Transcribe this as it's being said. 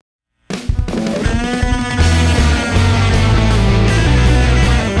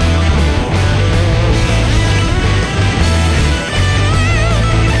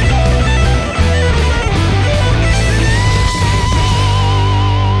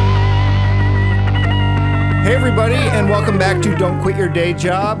everybody, and welcome back to Don't Quit Your Day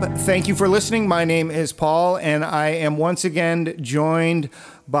Job. Thank you for listening. My name is Paul, and I am once again joined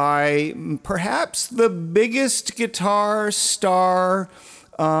by perhaps the biggest guitar star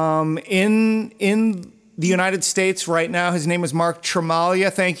in the United States right now. His name is Mark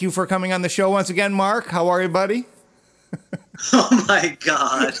Tremaglia. Thank you for coming on the show once again, Mark. How are you, buddy? Oh my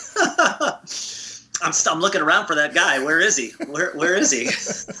God. I'm looking around for that guy. Where is he? Where is he?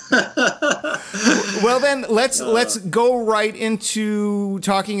 Well, then let's go right into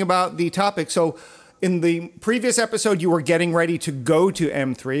talking about the topic. So in the previous episode, you were getting ready to go to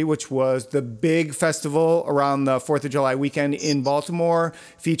M3, which was the big festival around the 4th of July weekend in Baltimore,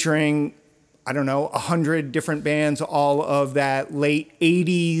 featuring, 100 different bands, all of that late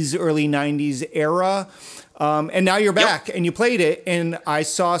 80s, early 90s era. And now you're back and you played it, and I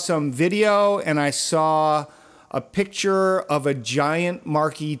saw some video and I saw a picture of a giant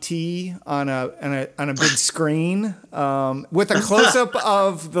Mark E.T. on a big screen with a close up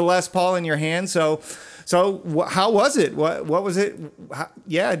of the Les Paul in your hand. So how was it? What was it?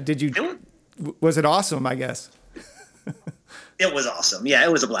 Was it awesome? I guess. It was awesome. Yeah,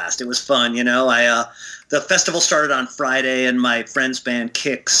 it was a blast. It was fun. The festival started on Friday, and my friend's band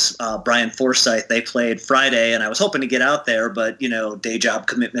Kicks, Brian Forsyth, they played Friday, and I was hoping to get out there, but day job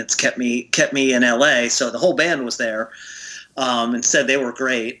commitments kept me in LA, so the whole band was there, and said they were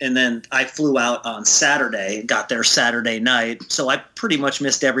great. And then I flew out on Saturday, got there Saturday night, so I pretty much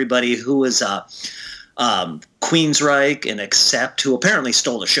missed everybody who was Queensryche and Accept, who apparently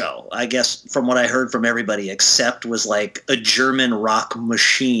stole the show. I guess from what I heard from everybody, Accept was like a German rock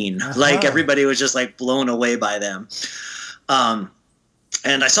machine. Uh-huh. Like everybody was just like blown away by them. And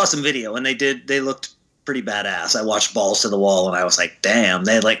I saw some video, and they looked pretty badass. I watched Balls to the Wall, and I was like, damn,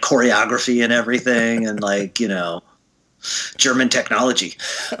 they had like choreography and everything, and like, German technology.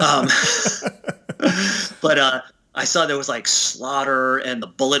 But I saw there was like Slaughter and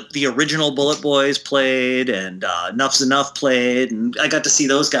the original Bullet Boys played, and Nuff's Enough played, and I got to see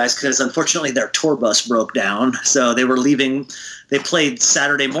those guys because unfortunately their tour bus broke down, so they were leaving. They played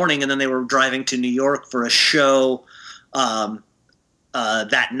Saturday morning, and then they were driving to New York for a show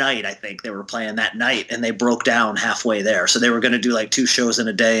that night. I think they were playing that night, and they broke down halfway there, so they were going to do like 2 shows in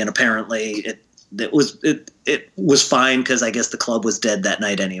a day, and apparently it was fine because I guess the club was dead that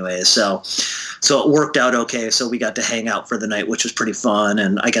night anyway. So it worked out okay. So we got to hang out for the night, which was pretty fun.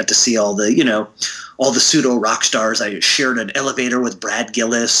 And I got to see all the pseudo rock stars. I shared an elevator with Brad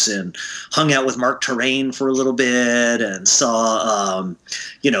Gillis and hung out with Mark Terrain for a little bit, and saw,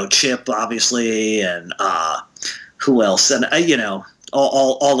 Chip obviously, and who else? And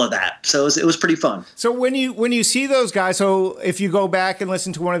all of that. So it was pretty fun. So when you see those guys, so if you go back and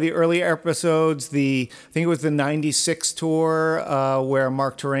listen to one of the early episodes, I think it was the 96 tour, where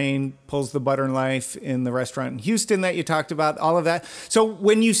Mark Terrain pulls the butter knife in the restaurant in Houston that you talked about, all of that. So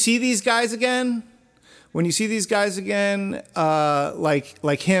when you see these guys again,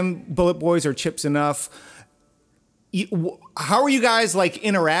 like him, Bullet Boys, or Chips Enough, how are you guys like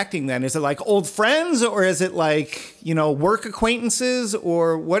interacting then? Is it like old friends, or is it like, work acquaintances,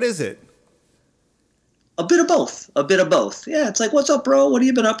 or what is it? A bit of both. Yeah. It's like, what's up, bro? What have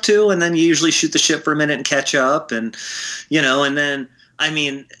you been up to? And then you usually shoot the shit for a minute and catch up, and, and then,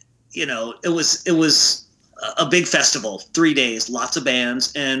 it was a big festival, 3 days, lots of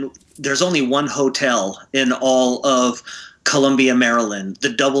bands, and there's only one hotel in all of Columbia, Maryland, the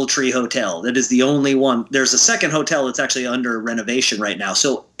Doubletree Hotel. That is the only one. There's a second hotel that's actually under renovation right now.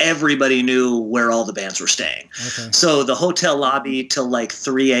 So everybody knew where all the bands were staying. Okay. So the hotel lobby till like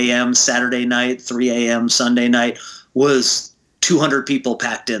 3 a.m. Saturday night, 3 a.m. Sunday night was 200 people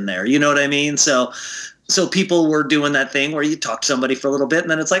packed in there. You know what I mean? So people were doing that thing where you talk to somebody for a little bit,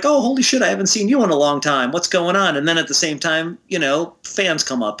 and then it's like, oh, holy shit, I haven't seen you in a long time. What's going on? And then at the same time, fans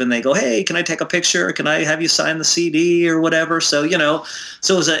come up and they go, hey, can I take a picture? Can I have you sign the CD or whatever? So,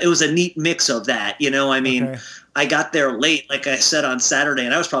 so it was a neat mix of that. Okay. I got there late, like I said, on Saturday,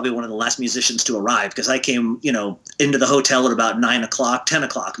 and I was probably one of the last musicians to arrive because I came, into the hotel at about 9 o'clock, 10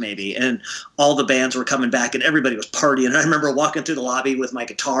 o'clock maybe, and all the bands were coming back and everybody was partying. And I remember walking through the lobby with my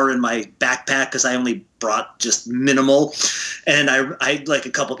guitar in my backpack because I only brought just minimal, and I like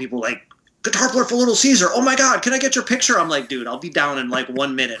a couple people like, guitar player for Little Caesar. Oh my God, can I get your picture? I'm like, dude, I'll be down in like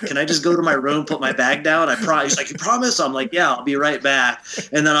 1 minute. Can I just go to my room, put my bag down? He's like, you promise? I'm like, yeah, I'll be right back.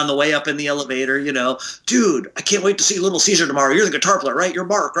 And then on the way up in the elevator, dude, I can't wait to see Little Caesar tomorrow. You're the guitar player, right? You're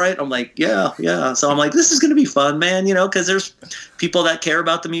Mark, right? I'm like, yeah. So I'm like, this is going to be fun, man, because there's people that care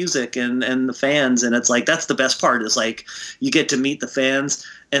about the music and the fans. And it's like, that's the best part is like, you get to meet the fans.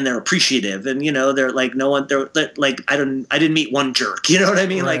 and they're appreciative, and they're like, no one, they're like, I didn't meet one jerk, you know what I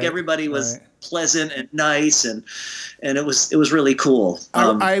mean? Right, like everybody was right. pleasant and nice, and it was really cool.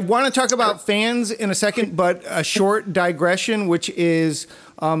 I want to talk about fans in a second, but a short digression, which is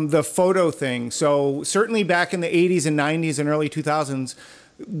the photo thing. So certainly back in the 80s and 90s and early 2000s,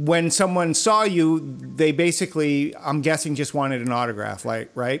 when someone saw you, they basically, I'm guessing, just wanted an autograph, like,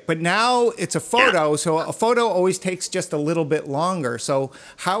 right? But now it's a photo, so a photo always takes just a little bit longer. So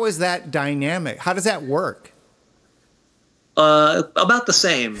how is that dynamic? How does that work? About the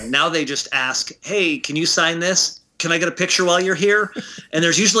same. Now they just ask, hey, can you sign this? Can I get a picture while you're here? And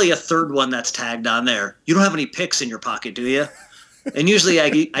there's usually a third one that's tagged on there. You don't have any pics in your pocket, do you? And usually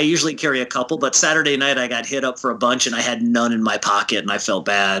I usually carry a couple, but Saturday night I got hit up for a bunch and I had none in my pocket and I felt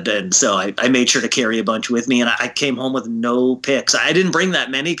bad. And so I made sure to carry a bunch with me, and I came home with no pics. I didn't bring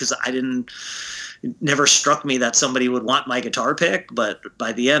that many because it never struck me that somebody would want my guitar pick. But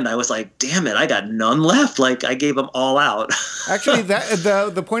by the end I was like, damn it, I got none left. Like I gave them all out. Actually,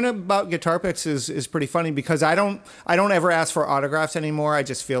 the point about guitar picks is pretty funny, because I don't ever ask for autographs anymore. I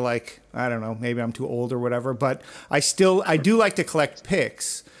just feel like, I don't know, maybe I'm too old or whatever, but I do like to collect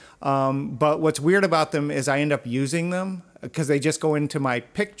picks. But what's weird about them is I end up using them because they just go into my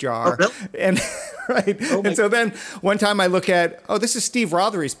pick jar. Oh, really? And right. And so then one time I look at, this is Steve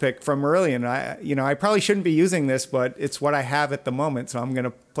Rothery's pick from Marillion. I probably shouldn't be using this, but it's what I have at the moment, so I'm going to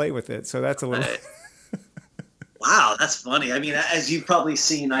play with it. So that's a little. Wow, that's funny. I mean, as you've probably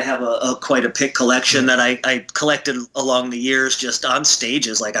seen, I have quite a pick collection that I collected along the years just on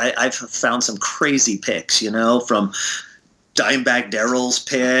stages. Like I've found some crazy picks, from Dimebag Darrell's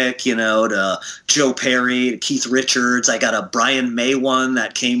pick, to Joe Perry, to Keith Richards. I got a Brian May one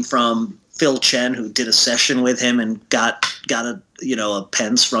that came from Phil Chen, who did a session with him and got a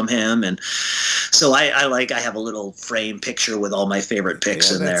pens from him. And so I have a little frame picture with all my favorite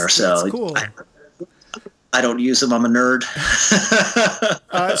picks in there. So that's cool. I don't use them. I'm a nerd.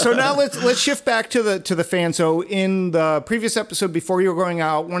 So now let's shift back to the fan. So in the previous episode, before you were going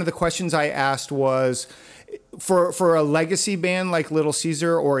out, one of the questions I asked was, for a legacy band like Little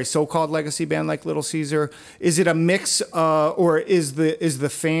Caesar, or a so-called legacy band like Little Caesar, is it a mix, or is the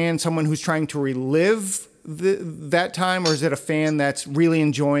fan someone who's trying to relive that time, or is it a fan that's really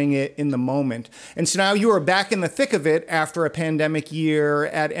enjoying it in the moment? And so now you are back in the thick of it after a pandemic year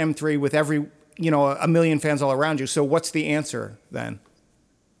at M3 with a million fans all around you. So what's the answer then?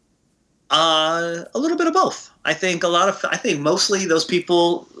 A little bit of both. I think mostly those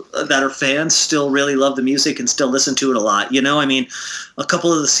people that are fans still really love the music and still listen to it a lot. I mean, a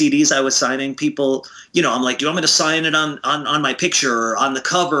couple of the CDs I was signing, people, I'm like, do you want me to sign it on my picture or on the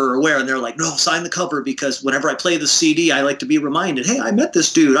cover or where? And they're like, no, sign the cover, because whenever I play the CD, I like to be reminded, hey, I met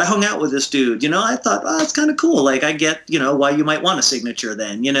this dude. I hung out with this dude. I thought, it's kind of cool. Like I get, why you might want a signature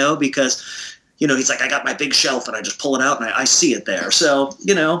then, because he's like, I got my big shelf and I just pull it out and I see it there. So,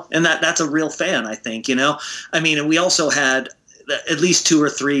 and that's a real fan, I think, I mean, and we also had at least 2 or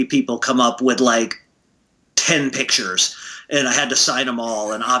 3 people come up with like 10 pictures, and I had to sign them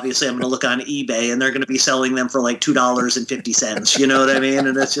all. And obviously I'm going to look on eBay and they're going to be selling them for like $2.50. You know what I mean?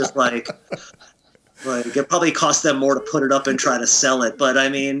 And it's just like it probably cost them more to put it up and try to sell it. But I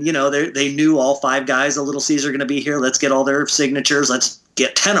mean, they knew all 5 guys at Little Caesar are going to be here. Let's get all their signatures. Let's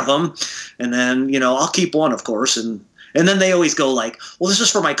get 10 of them. And then, I'll keep one, of course. And then they always go like, well, this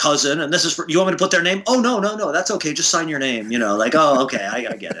is for my cousin, and this is for, you want me to put their name? Oh, no, that's okay. Just sign your name, like, oh, okay,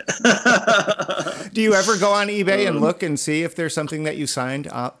 I get it. Do you ever go on eBay and look and see if there's something that you signed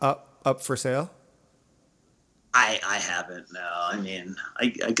up for sale? I haven't, no. I mean,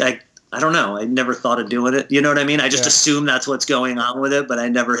 I don't know. I never thought of doing it. You know what I mean? I just assume that's what's going on with it, but I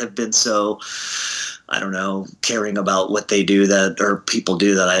never have been so, I don't know, caring about what they do or people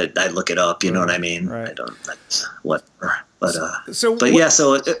do that I look it up. You know what I mean? Right. I don't, that's whatever. But so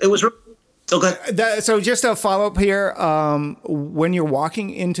it was okay. So just a follow up here. When you're walking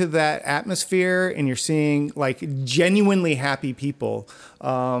into that atmosphere and you're seeing like genuinely happy people,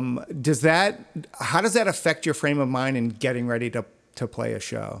 how does that affect your frame of mind in getting ready to play a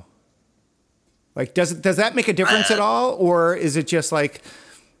show? Like, does that make a difference at all, or is it just like?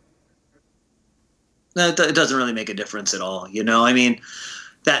 No, it doesn't really make a difference at all. I mean,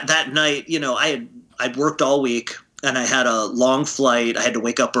 that night, I'd worked all week and I had a long flight. I had to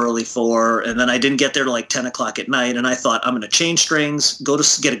wake up early for, and then I didn't get there till like 10 o'clock at night. And I thought, I'm going to change strings, go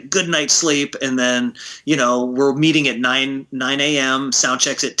to get a good night's sleep. And then, we're meeting at 9 a.m. Sound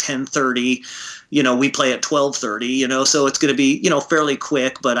checks at 10:30. We play at 12:30, so it's going to be, fairly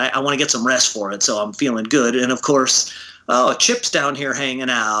quick, but I want to get some rest for it. So I'm feeling good. And of course, oh, Chip's down here hanging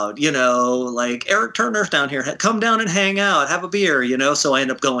out, like Eric Turner's down here, come down and hang out, have a beer, So I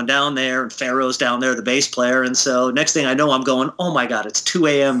end up going down there, and Pharaoh's down there, the bass player. And so next thing I know, I'm going, oh my God, it's 2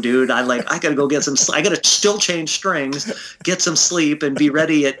 a.m., dude. I got to go get I got to still change strings, get some sleep, and be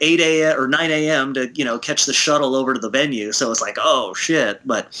ready at 8 a.m. or 9 a.m. to, catch the shuttle over to the venue. So it's like, oh shit.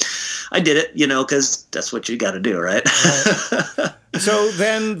 But I did it, because that's what you got to do, right? So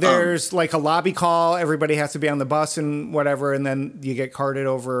then there's like a lobby call. Everybody has to be on the bus and whatever, and then you get carted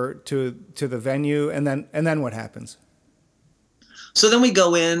over to the venue, and then what happens? So then we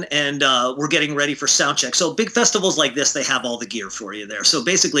go in and we're getting ready for sound check. So big festivals like this, they have all the gear for you there. So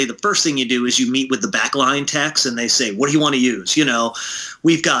basically the first thing you do is you meet with the backline techs and they say, what do you want to use?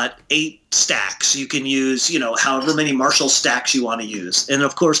 We've got 8 stacks. You can use, however many Marshall stacks you want to use. And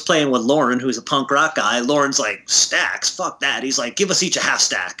of course, playing with Lauren, who's a punk rock guy, Lauren's like, stacks? Fuck that. He's like, give us each a half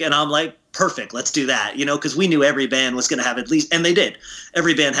stack. And I'm like, perfect, let's do that, because we knew every band was going to have at least, and they did.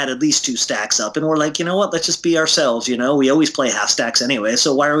 Every band had at least 2 stacks up, and we're like, you know what, let's just be ourselves, we always play half stacks anyway,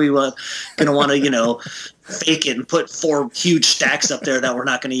 so why are we going to want to, fake it and put 4 huge stacks up there that we're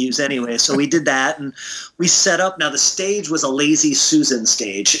not going to use anyway. So we did that, and we set up. Now the stage was a Lazy Susan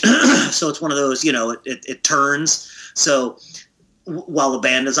stage, so it's one of those, it turns, so while the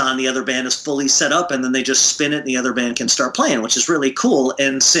band is on, the other band is fully set up, and then they just spin it and the other band can start playing, which is really cool.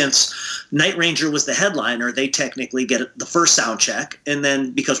 And since Night Ranger was the headliner, they technically get the first sound check, and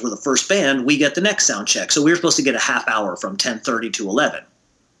then because we're the first band, we get the next sound check. So we were supposed to get a half hour from 10:30 to 11.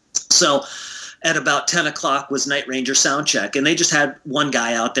 So at about 10 o'clock was Night Ranger sound check, and they just had one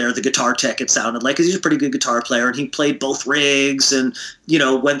guy out there, the guitar tech, it sounded like, because he's a pretty good guitar player, and he played both rigs and,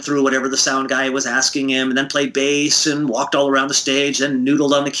 went through whatever the sound guy was asking him, and then played bass and walked all around the stage and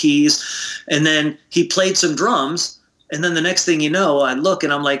noodled on the keys. And then he played some drums. And then the next thing you know, I look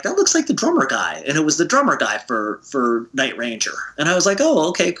and I'm like, that looks like the drummer guy. And it was the drummer guy for Night Ranger. And I was like, oh,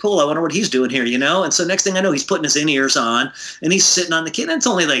 okay, cool. I wonder what he's doing here, And so next thing I know, he's putting his in-ears on and he's sitting on the kit. And it's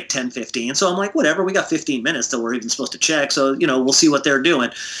only like 10:15. So I'm like, whatever, we got 15 minutes till we're even supposed to check. So, we'll see what they're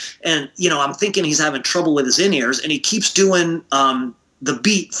doing. And, I'm thinking he's having trouble with his in-ears, and he keeps doing the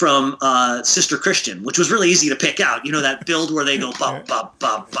beat from Sister Christian, which was really easy to pick out. That build where they go bop, bop,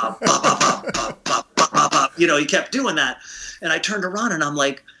 bop, bop, bop, bop, bop, bop, bop, bop, bop. He kept doing that. And I turned around and I'm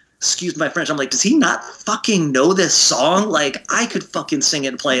like, excuse my French, I'm like, does he not fucking know this song? Like, I could fucking sing it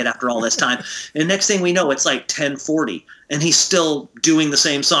and play it after all this time. And next thing we know, it's like 10:40. And he's still doing the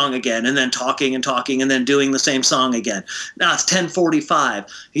same song again, and then talking and talking, and then doing the same song again. Now it's 10:45.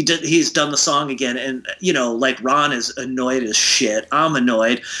 He's done the song again, and like Ron is annoyed as shit. I'm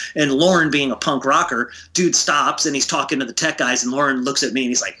annoyed, and Lauren, being a punk rocker, dude stops and he's talking to the tech guys, and Lauren looks at me and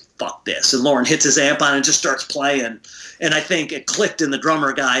he's like, "Fuck this!" And Lauren hits his amp on and just starts playing. And I think it clicked in the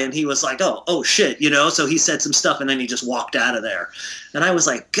drummer guy, and he was like, oh shit, So he said some stuff, and then he just walked out of there. And I was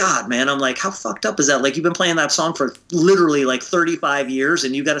like, God, man, I'm like, how fucked up is that? Like, you've been playing that song for literally like 35 years,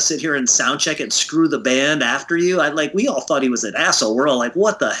 and you got to sit here and sound check it and screw the band after you. We all thought he was an asshole. We're all like,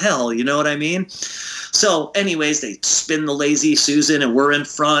 what the hell? You know what I mean? So anyways, they spin the Lazy Susan, and we're in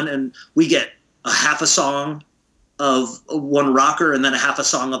front, and we get a half a song of one rocker and then a half a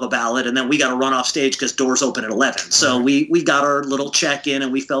song of a ballad, and then we got to run off stage because doors open at 11. So we got our little check in,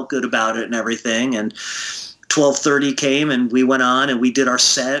 and we felt good about it and everything. And 12:30 came, and we went on and we did our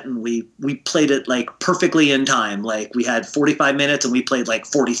set, and we played it like perfectly in time. Like, we had 45 minutes and we played like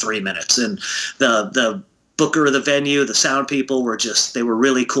 43 minutes. And the booker of the venue, the sound people they were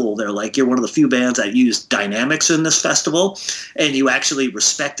really cool. They're like, you're one of the few bands that used dynamics in this festival, and you actually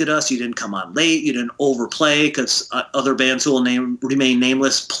respected us. You didn't come on late. You didn't overplay, because other bands who will remain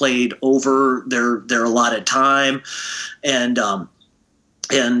nameless played over their allotted time. And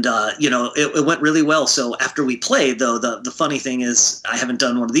it went really well. So after we played, though, the funny thing is, I haven't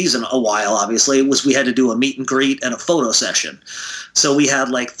done one of these in a while, obviously, we had to do a meet and greet and a photo session. So we had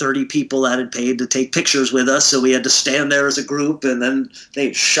like 30 people that had paid to take pictures with us. So we had to stand there as a group, and then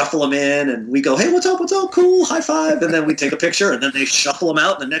they'd shuffle them in, and we go, hey, what's up, cool, high five. And then we take a picture, and then they shuffle them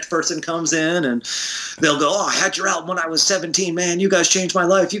out, and the next person comes in, and they'll go, oh, I had your album when I was 17, man, you guys changed my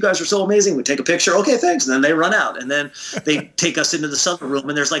life. You guys are so amazing. We take a picture. Okay, thanks. And then they run out, and then they take us into the southern room,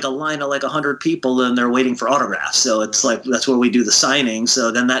 and there's like a line of like 100 people, and they're waiting for autographs. So it's like, that's where we do the signing.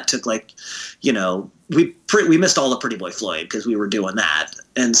 So then that took like, we missed all the Pretty Boy Floyd because we were doing that.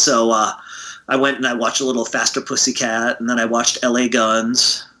 And so I went and I watched a little Faster Pussycat, and then I watched LA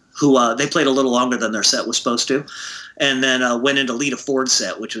Guns, who they played a little longer than their set was supposed to. And then went into Lita Ford's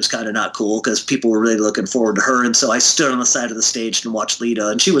set, which was kind of not cool because people were really looking forward to her. And so I stood on the side of the stage and watched Lita,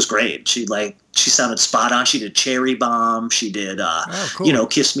 and she was great. She sounded spot on. She did Cherry Bomb. She did, cool.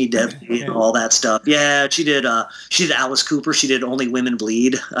 Kiss Me Deadly and all that stuff. Yeah, she did Alice Cooper. She did Only Women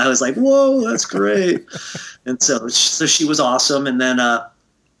Bleed. I was like, whoa, that's great. And so she was awesome. And then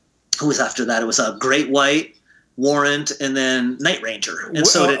who was after that? It was Great White, Warrant, and then Night Ranger. And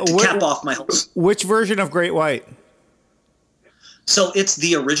so to cap off my whole... Which version of Great White? So it's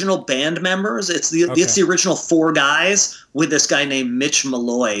the original band members. It's the original 4 guys with this guy named Mitch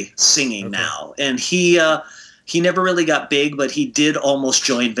Malloy singing now. And he never really got big, but he did almost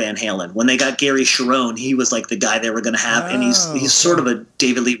join Van Halen. When they got Gary Cherone, he was like the guy they were going to have. And he's sort of a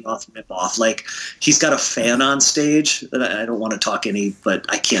David Lee Roth ripoff. Like, he's got a fan on stage. I don't want to talk but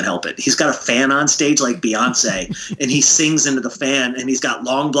I can't help it. He's got a fan on stage like Beyonce, and he sings into the fan, and he's got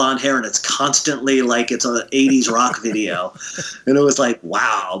long blonde hair, and it's constantly like it's an 80s rock video. And it was like,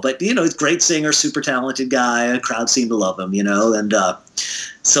 wow. But, he's a great singer, super talented guy. The crowd seemed to love him, and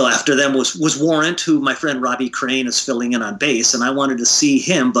so after them was Warrant, who my friend Robbie Crane is filling in on bass, and I wanted to see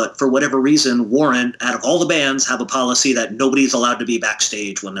him, but for whatever reason, Warrant, out of all the bands, have a policy that nobody's allowed to be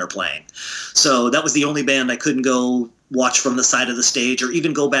backstage when they're playing. So that was the only band I couldn't go watch from the side of the stage or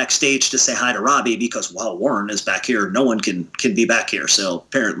even go backstage to say hi to Robbie because, while Warrant is back here, no one can be back here. So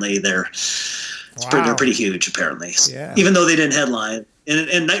apparently they're pretty huge, apparently. Yeah. Even though they didn't headline.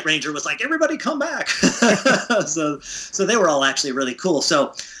 And Night Ranger was like, everybody come back. So they were all actually really cool.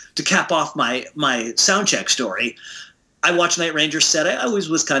 So to cap off my soundcheck story, I watched Night Ranger set. I always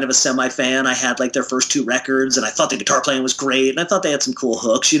was kind of a semi-fan. I had like their first 2 records, and I thought the guitar playing was great, and I thought they had some cool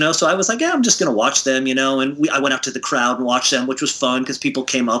hooks, So I was like, yeah, I'm just going to watch them, And I went out to the crowd and watched them, which was fun because people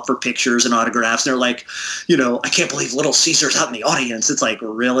came up for pictures and autographs, and they're like, I can't believe Little Caesar's out in the audience. It's like,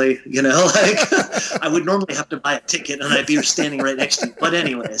 really? Like I would normally have to buy a ticket, and I'd be standing right next to you. But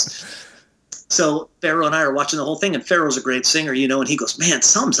anyways. So Pharaoh and I are watching the whole thing, and Pharaoh's a great singer, and he goes, man,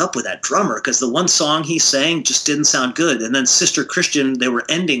 something's up with that drummer because the one song he sang just didn't sound good. And then Sister Christian, they were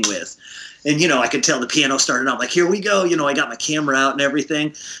ending with. And, I could tell the piano started out like, here we go. I got my camera out and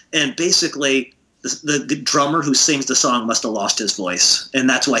everything. And basically the drummer who sings the song must have lost his voice. And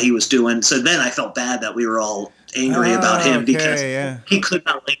that's why he was doing. So then I felt bad that we were all angry about him because he could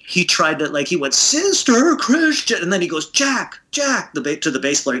not, he tried to, he went, Sister Christian, and then he goes, Jack, to the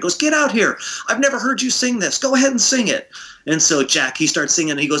bass player. He goes, get out here. I've never heard you sing this. Go ahead and sing it. And so Jack, he starts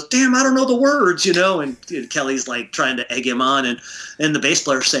singing, and he goes, damn, I don't know the words, and Kelly's like trying to egg him on, and the bass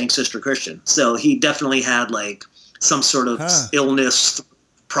player sang Sister Christian. So he definitely had like some sort of illness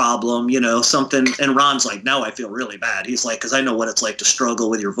problem, something. And Ron's like, now I feel really bad. He's like, because I know what it's like to struggle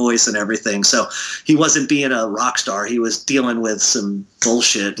with your voice and everything. So he wasn't being a rock star. He was dealing with some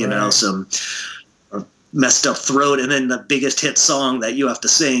bullshit, some messed up throat. And then the biggest hit song that you have to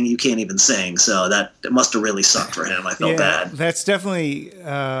sing, you can't even sing. So it must have really sucked for him. I felt bad. That's definitely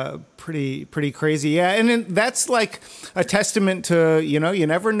pretty crazy. Yeah. And then that's like a testament to, you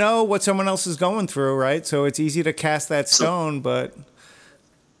never know what someone else is going through, right? So it's easy to cast that stone, but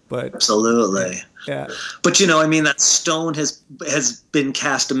absolutely. Yeah. But that stone has been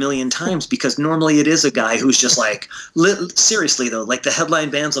cast a million times because normally it is a guy who's just like, seriously though, like the headline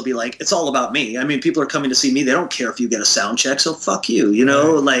bands will be like, it's all about me. I mean, people are coming to see me. They don't care if you get a sound check. So fuck you,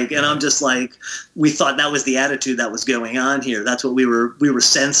 and I'm just like, we thought that was the attitude that was going on here. That's what we were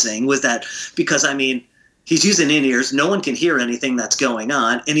sensing was that because he's using in-ears. No one can hear anything that's going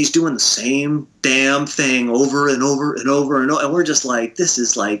on, and he's doing the same damn thing over and over and over and over. And we're just like, this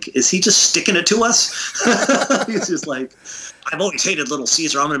is like, is he just sticking it to us? He's just like, I've always hated Little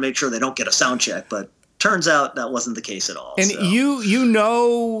Caesar. I'm going to make sure they don't get a sound check. But turns out that wasn't the case at all. And so.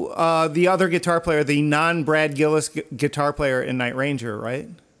 The other guitar player, the non-Brad Gillis guitar player in Night Ranger, right?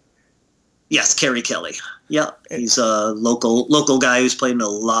 Yes, Kerry Kelly. Yeah, he's a local guy who's played in a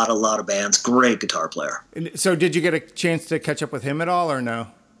lot of bands. Great guitar player. So did you get a chance to catch up with him at all or no?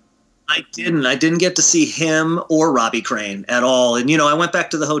 I didn't. I didn't get to see him or Robbie Crane at all. And, I went back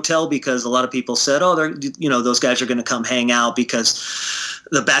to the hotel because a lot of people said, oh, those guys are going to come hang out because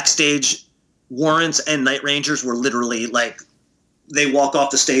the backstage Warrants and Night Rangers were literally like, they walk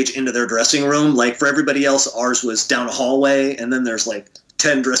off the stage into their dressing room. Like for everybody else, ours was down a hallway, and then there's like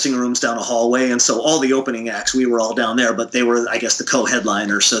 10 dressing rooms down a hallway, and so all the opening acts, we were all down there, but they were, I guess, the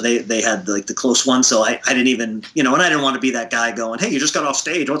co-headliners, so they had like the close one. So I didn't even, and I didn't want to be that guy going, hey, you just got off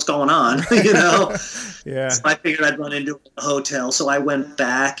stage, what's going on? Yeah. So I figured I'd run into a hotel, so I went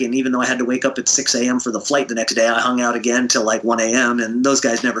back, and even though I had to wake up at 6 a.m. for the flight the next day, I hung out again till like 1 a.m., and those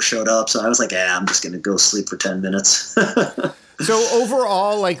guys never showed up, so I was like, I'm just going to go sleep for 10 minutes. So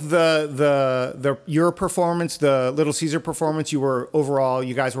overall, like the your performance, the Little Caesar performance, you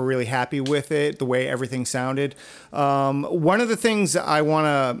guys were really happy with it, the way everything sounded. One of the things I want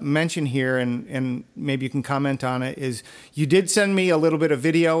to mention here, and maybe you can comment on it, is you did send me a little bit of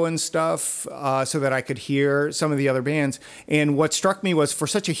video and stuff so that I could hear some of the other bands. And what struck me was, for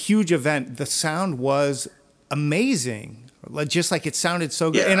such a huge event, the sound was amazing. Just like it sounded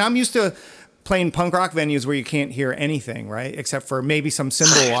so good. Yeah. And I'm used to playing punk rock venues where you can't hear anything, right? Except for maybe some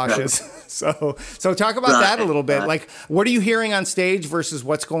cymbal washes. So talk about that a little bit. Like, what are you hearing on stage versus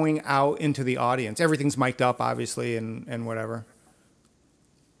what's going out into the audience? Everything's mic'd up, obviously, and whatever.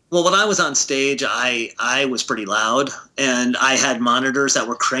 Well, when I was on stage, I was pretty loud, and I had monitors that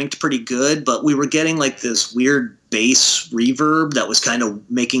were cranked pretty good, but we were getting like this weird bass reverb that was kind of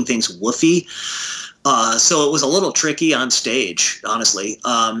making things woofy. So it was a little tricky on stage, honestly.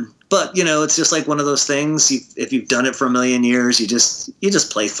 But it's just like one of those things. If you've done it for a million years, you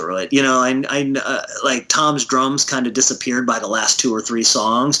just play through it. I like Tom's drums kind of disappeared by the last 2 or 3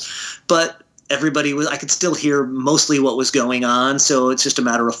 songs, but I could still hear mostly what was going on. So it's just a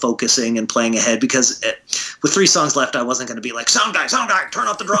matter of focusing and playing ahead, because with 3 songs left, I wasn't going to be like, sound guy, turn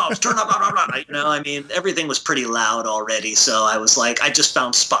up the drums, turn up, blah, blah, blah. I mean, everything was pretty loud already. So I was like, I just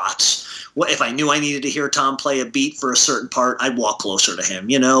found spots. If I knew I needed to hear Tom play a beat for a certain part, I'd walk closer to him,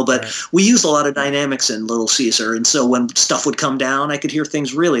 but right. We used a lot of dynamics in Little Caesar. And so when stuff would come down, I could hear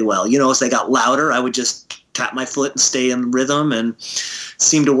things really well. As they got louder, I would just tap my foot and stay in rhythm, and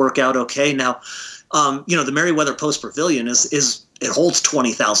seemed to work out okay. Now, the Merriweather Post Pavilion is it holds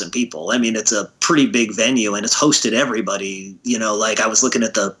 20,000 people. I mean, it's a pretty big venue, and it's hosted everybody. Like I was looking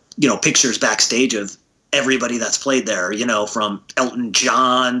at the pictures backstage of everybody that's played there, from Elton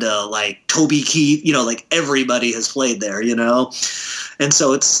John to like Toby Keith, like everybody has played there, And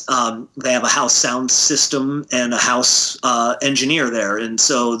so it's, they have a house sound system and a house engineer there. And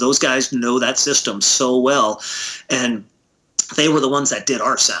so those guys know that system so well. And they were the ones that did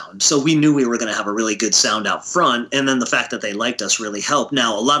our sound. So we knew we were going to have a really good sound out front. And then the fact that they liked us really helped.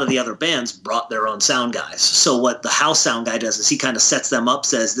 Now, a lot of the other bands brought their own sound guys. So what the house sound guy does is he kind of sets them up,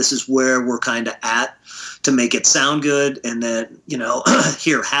 says, this is where we're kind of at to make it sound good. And then,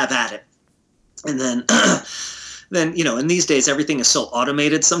 here, have at it. And then, in these days, everything is so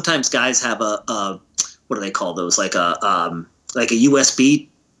automated. Sometimes guys have a what do they call those? Like a USB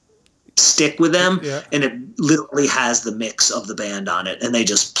stick with them, yeah. And it literally has the mix of the band on it, and they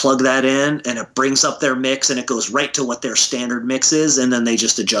just plug that in, and it brings up their mix, and it goes right to what their standard mix is, and then they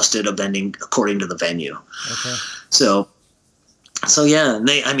just adjust it according to the venue. Okay. So yeah, and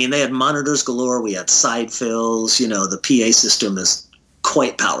they had monitors galore. We had side fills. The PA system is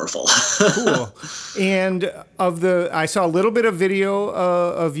quite powerful. Cool. And I saw a little bit of video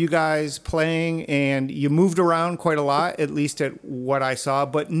of you guys playing, and you moved around quite a lot, at least at what I saw,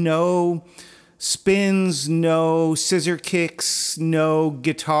 but no spins, no scissor kicks, no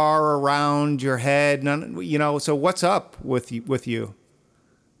guitar around your head, none, so what's up with you?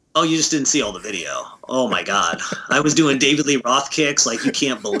 Oh, you just didn't see all the video. Oh my God. I was doing David Lee Roth kicks like you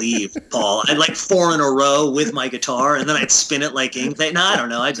can't believe, Paul. I'd like 4 in a row with my guitar, and then I'd spin it like ink. No, I don't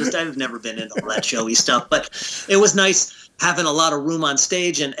know. I've never been into all that showy stuff, but it was nice having a lot of room on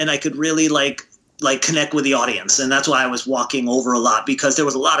stage, and I could really like connect with the audience. And that's why I was walking over a lot, because there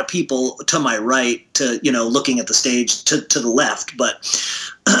was a lot of people to my right, to, looking at the stage to the left, but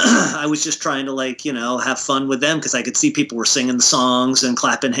I was just trying to have fun with them, because I could see people were singing the songs and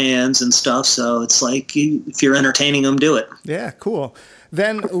clapping hands and stuff. So it's like, if you're entertaining them, do it. Yeah, cool.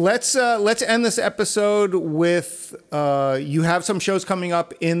 Then let's end this episode with you have some shows coming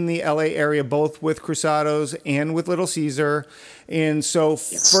up in the LA area, both with Cruzados and with Little Caesar. And so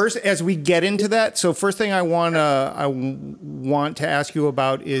First, as we get into that, first thing I want to ask you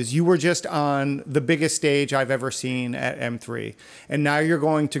about is, you were just on the biggest stage I've ever seen at M3, and now you're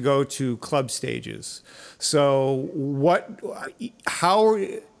going to go to club stages. So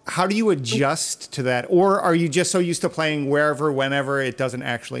how do you adjust to that? Or are you just so used to playing wherever, whenever, it doesn't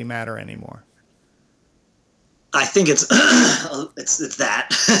actually matter anymore? I think it's that.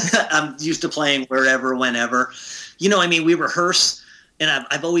 I'm used to playing wherever, whenever. We rehearse, and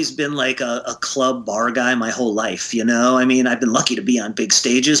I've always been like a club bar guy my whole life, I've been lucky to be on big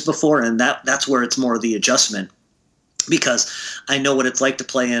stages before, and that's where it's more the adjustment, because I know what it's like to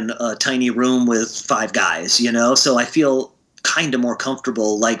play in a tiny room with 5 guys, so I feel kind of more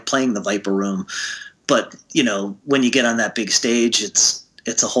comfortable like playing the Viper Room. But, when you get on that big stage, it's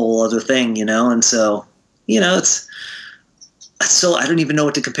a whole other thing, and so, so I don't even know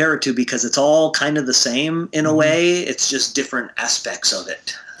what to compare it to, because it's all kind of the same in a way. It's just different aspects of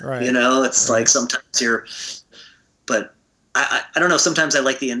it. Right. It's right. Like sometimes but I don't know. Sometimes I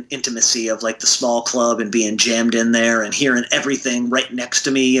like the intimacy of like the small club and being jammed in there and hearing everything right next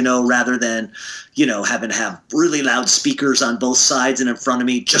to me, rather than, having to have really loud speakers on both sides and in front of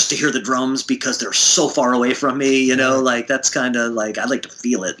me just to hear the drums because they're so far away from me, like that's kind of like, I like to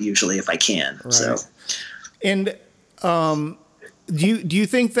feel it usually if I can. Right. So, and, do you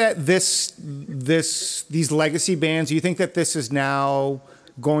think that these legacy bands, do you think that this is now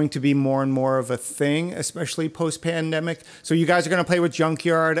going to be more and more of a thing, especially post-pandemic? So you guys are going to play with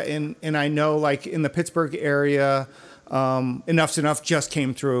Junkyard, and I know like in the Pittsburgh area, Enough's Enough just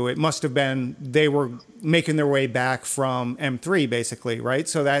came through. It must have been, they were making their way back from M3 basically,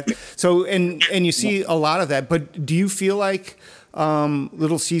 right? And you see a lot of that, but do you feel like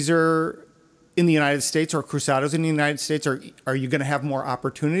Little Caesar in the United States or Cruzados in the United States, are you going to have more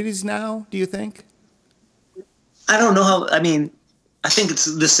opportunities now, do you think? I don't know I think it's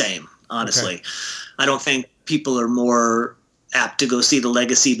the same, honestly. Okay. I don't think people are more apt to go see the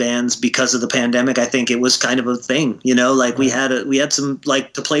legacy bands because of the pandemic. I think it was kind of a thing, like we had some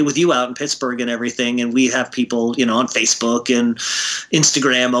like to play with you out in Pittsburgh and everything. And we have people, on Facebook and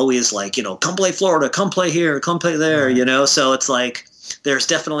Instagram always like, come play Florida, come play here, come play there, so it's like, there's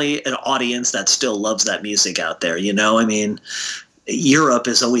definitely an audience that still loves that music out there. Europe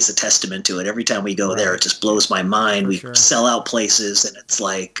is always a testament to it. Every time we go there, it just blows my mind. We sell out places, and it's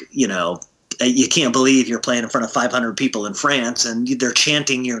like, you can't believe you're playing in front of 500 people in France, and they're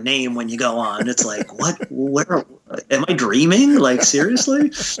chanting your name when you go on. It's like, what? Where? Am I dreaming? Like,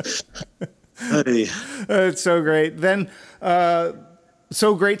 seriously? Hey. It's so great. Then,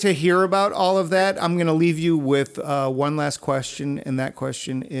 so great to hear about all of that. I'm going to leave you with one last question, and that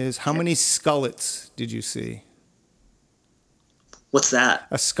question is, how many skullets did you see? What's that?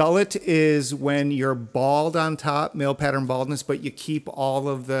 A skullet is when you're bald on top, male pattern baldness, but you keep all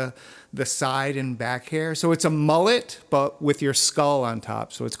of the side and back hair. So it's a mullet, but with your skull on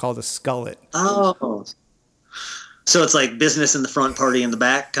top. So it's called a skullet. Oh. So it's like business in the front, party in the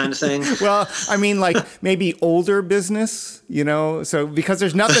back kind of thing? Well, like maybe older business, so because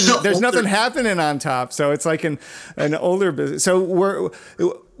there's nothing happening on top. So it's like an older business. So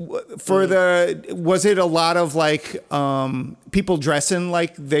was it a lot of like people dressing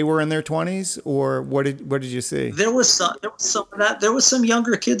like they were in their 20s, or what did you see? There was some of that. There was some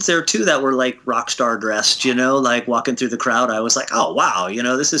younger kids there too that were like rock star dressed, like walking through the crowd. I was like, oh wow,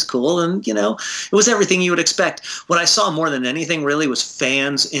 this is cool. And it was everything you would expect. What I saw more than anything really was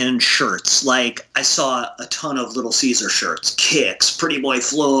fans in shirts. Like I saw a ton of Little Caesar shirts, Kicks, Pretty Boy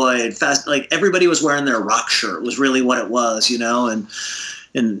Floyd, Fast, like everybody was wearing their rock shirt was really what it was,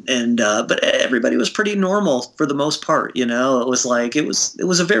 but everybody was pretty normal for the most part. It was like, it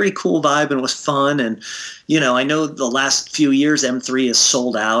was a very cool vibe, and it was fun. And, I know the last few years M3 is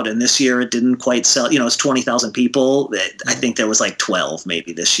sold out, and this year it didn't quite sell, it's 20,000 people. I think there was like 12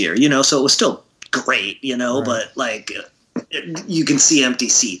 maybe this year, so it was still great, right. But like you can see empty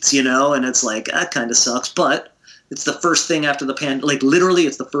seats, and it's like, that kind of sucks, but it's the first thing after the like literally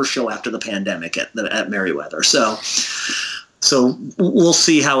it's the first show after the pandemic at Merriweather. So we'll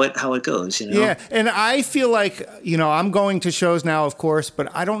see how it goes, Yeah, and I feel like, I'm going to shows now, of course,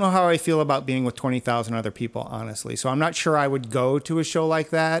 but I don't know how I feel about being with 20,000 other people, honestly. So I'm not sure I would go to a show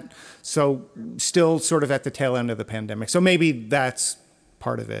like that. So still sort of at the tail end of the pandemic. So maybe that's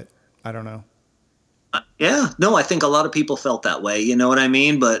part of it. I don't know. Yeah, no, I think a lot of people felt that way. You know what I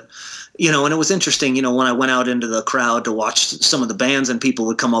mean? But, and it was interesting, when I went out into the crowd to watch some of the bands and people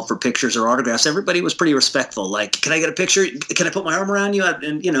would come up for pictures or autographs, everybody was pretty respectful. Like, can I get a picture? Can I put my arm around you?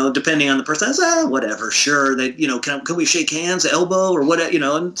 And, depending on the person, I said, whatever, sure. That, can we shake hands, elbow or what,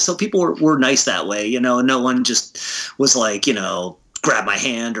 and so people were nice that way, and no one just was like, grab my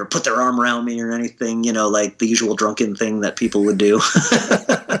hand or put their arm around me or anything, like the usual drunken thing that people would do.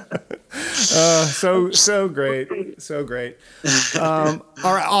 So great. So great. All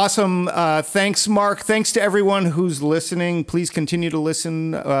right. Awesome. Thanks, Mark. Thanks to everyone who's listening. Please continue to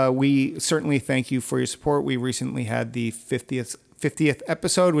listen. We certainly thank you for your support. We recently had the 50th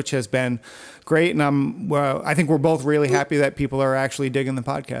episode, which has been great. And I think we're both really happy that people are actually digging the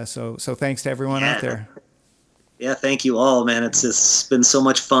podcast. So thanks to everyone out there. Yeah, thank you all, man. It's been so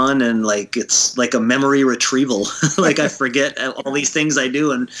much fun, and like it's like a memory retrieval. Like I forget all these things I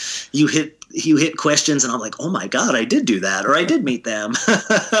do, and you hit questions, and I'm like, oh my god, I did do that, or I did meet them.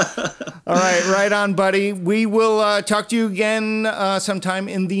 All right on, buddy. We will talk to you again sometime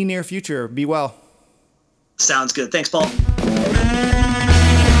in the near future. Be well. Sounds good. Thanks, Paul.